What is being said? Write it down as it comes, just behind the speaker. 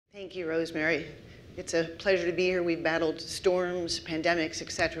Thank you, Rosemary. It's a pleasure to be here. We've battled storms, pandemics,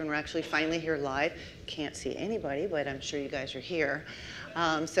 et cetera, and we're actually finally here live. Can't see anybody, but I'm sure you guys are here.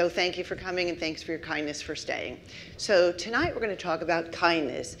 So thank you for coming, and thanks for your kindness for staying. So tonight we're going to talk about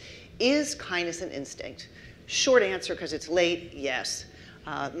kindness. Is kindness an instinct? Short answer, because it's late, yes.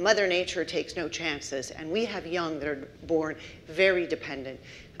 Mother Nature takes no chances, and we have young that are born very dependent.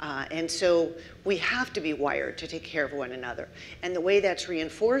 And so we have to be wired to take care of one another. And the way that's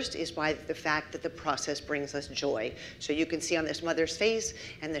reinforced is by the fact that the process brings us joy. So you can see on this mother's face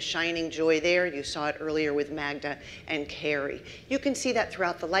and the shining joy there. You saw it earlier with Magda and Carrie. You can see that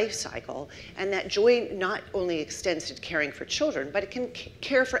throughout the life cycle. And that joy not only extends to caring for children, but it can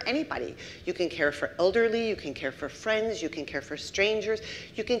care for anybody. You can care for elderly, you can care for friends, you can care for strangers,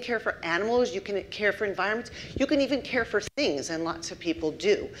 you can care for animals, you can care for environments, you can even care for things, and lots of people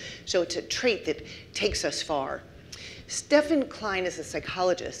do. So it's a trait that takes us far. Stephen Klein is a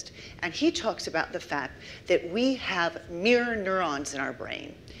psychologist, and he talks about the fact that we have mirror neurons in our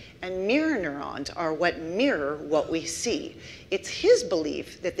brain. And mirror neurons are what mirror what we see. It's his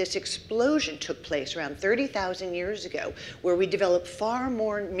belief that this explosion took place around 30,000 years ago, where we developed far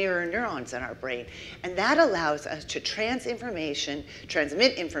more mirror neurons in our brain. And that allows us to transmit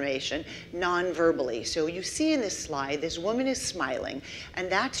information non-verbally. So you see in this slide, this woman is smiling,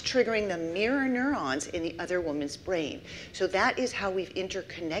 and that's triggering the mirror neurons in the other woman's brain. So that is how we've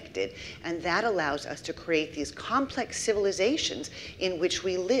interconnected, and that allows us to create these complex civilizations in which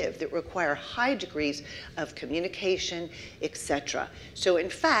we live that require high degrees of communication, etc. So in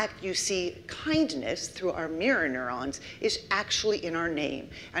fact, you see kindness through our mirror neurons is actually in our name,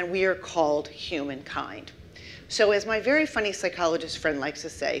 and we are called humankind. So as my very funny psychologist friend likes to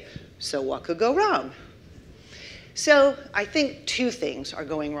say, so what could go wrong? So I think two things are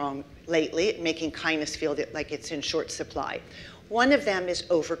going wrong lately, making kindness feel like it's in short supply. One of them is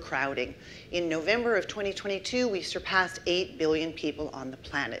overcrowding. In November of 2022, we surpassed 8 billion people on the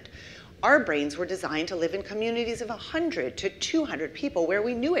planet. Our brains were designed to live in communities of 100 to 200 people where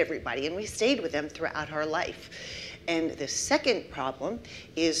we knew everybody and we stayed with them throughout our life. And the second problem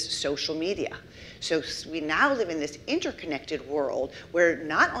is social media. So we now live in this interconnected world where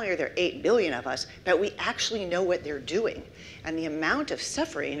not only are there 8 billion of us, but we actually know what they're doing. And the amount of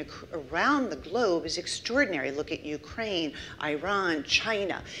suffering around the globe is extraordinary. Look at Ukraine, Iran,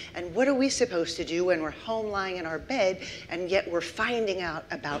 China. And what are we supposed to do when we're home lying in our bed and yet we're finding out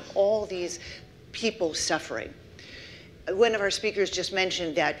about all these people suffering? One of our speakers just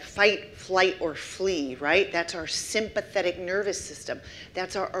mentioned that fight, flight, or flee, right? That's our sympathetic nervous system.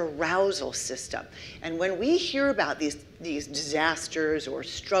 That's our arousal system. And when we hear about these disasters or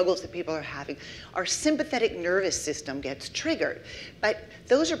struggles that people are having, our sympathetic nervous system gets triggered. But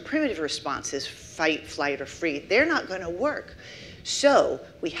those are primitive responses, fight, flight, or flee. They're not going to work. So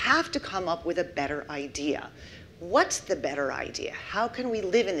we have to come up with a better idea. What's the better idea? How can we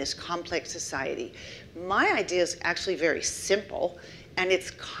live in this complex society? My idea is actually very simple, and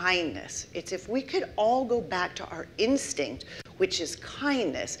it's kindness. It's if we could all go back to our instinct, which is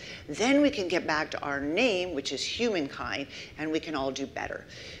kindness, then we can get back to our name, which is humankind, and we can all do better.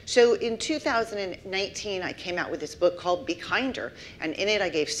 So in 2019, I came out with this book called Be Kinder, and in it I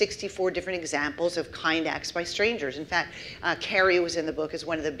gave 64 different examples of kind acts by strangers. In fact, Carrie was in the book as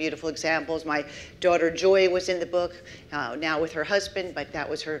one of the beautiful examples. My daughter Joy was in the book, now with her husband, but that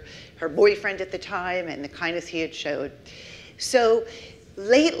was her boyfriend at the time, and the kindness he had showed. So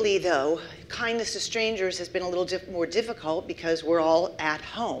lately, though, kindness to strangers has been a little more difficult because we're all at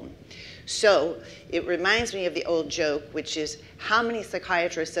home. So it reminds me of the old joke, which is, how many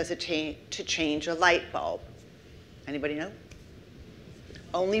psychiatrists does it take to change a light bulb? Anybody know?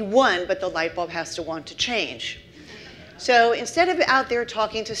 Only one, but the light bulb has to want to change. So instead of out there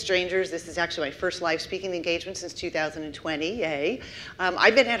talking to strangers, this is actually my first live speaking engagement since 2020, yay.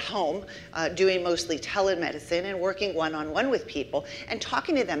 I've been at home doing mostly telemedicine and working one-on-one with people and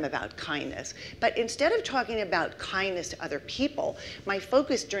talking to them about kindness. But instead of talking about kindness to other people, my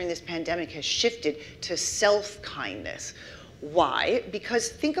focus during this pandemic has shifted to self-kindness. Why? Because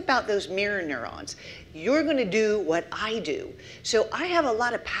think about those mirror neurons. You're going to do what I do. So I have a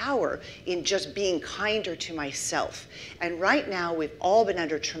lot of power in just being kinder to myself. And right now, we've all been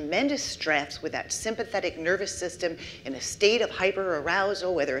under tremendous stress with that sympathetic nervous system in a state of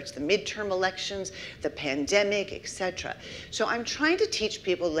hyper-arousal, whether it's the midterm elections, the pandemic, etc. So I'm trying to teach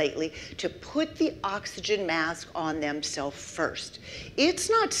people lately to put the oxygen mask on themselves first. It's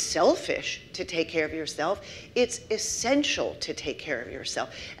not selfish to to take care of yourself. It's essential to take care of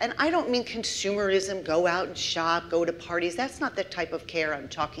yourself. And I don't mean consumerism, go out and shop, go to parties. That's not the type of care I'm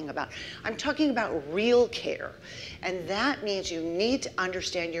talking about. I'm talking about real care. And that means you need to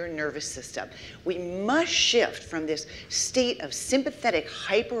understand your nervous system. We must shift from this state of sympathetic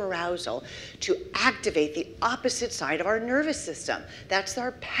hyperarousal to activate the opposite side of our nervous system. That's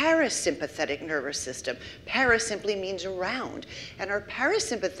our parasympathetic nervous system. Para simply means around. And our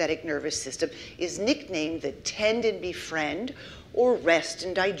parasympathetic nervous system is nicknamed the tend and befriend, or rest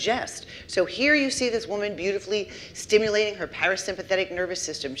and digest. So here you see this woman beautifully stimulating her parasympathetic nervous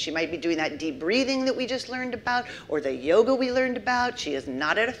system. She might be doing that deep breathing that we just learned about, or the yoga we learned about. She is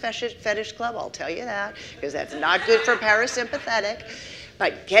not at a fetish club, I'll tell you that, because that's not good for parasympathetic.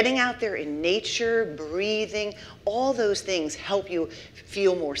 But getting out there in nature, breathing, all those things help you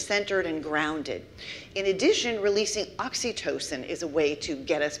feel more centered and grounded. In addition, releasing oxytocin is a way to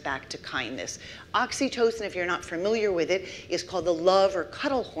get us back to kindness. Oxytocin, if you're not familiar with it, is called the love or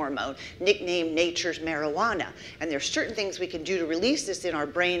cuddle hormone, nicknamed nature's marijuana. And there's certain things we can do to release this in our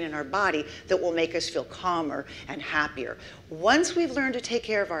brain and our body that will make us feel calmer and happier. Once we've learned to take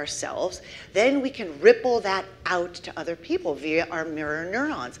care of ourselves, then we can ripple that out to other people via our mirror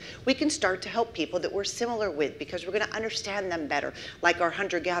neurons. We can start to help people that we're similar with because we're going to understand them better, like our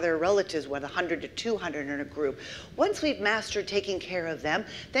hunter-gatherer relatives with 100 to 200 in a group. Once we've mastered taking care of them,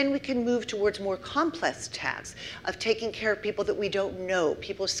 then we can move towards more complex tasks of taking care of people that we don't know,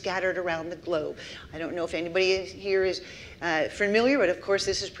 people scattered around the globe. I don't know if anybody here is familiar, but of course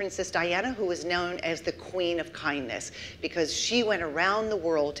this is Princess Diana, who was known as the Queen of Kindness because she went around the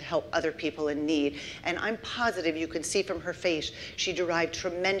world to help other people in need. And I'm positive you can see from her face she derived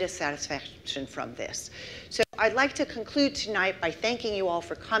tremendous satisfaction from this. So I'd like to conclude tonight by thanking you all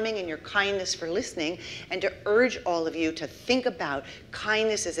for coming and your kindness for listening, and to urge all of you to think about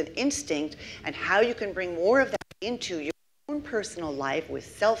kindness as an instinct and how you can bring more of that into your own personal life with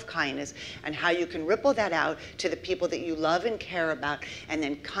self-kindness, and how you can ripple that out to the people that you love and care about, and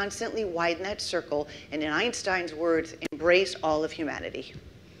then constantly widen that circle, and in Einstein's words, embrace all of humanity.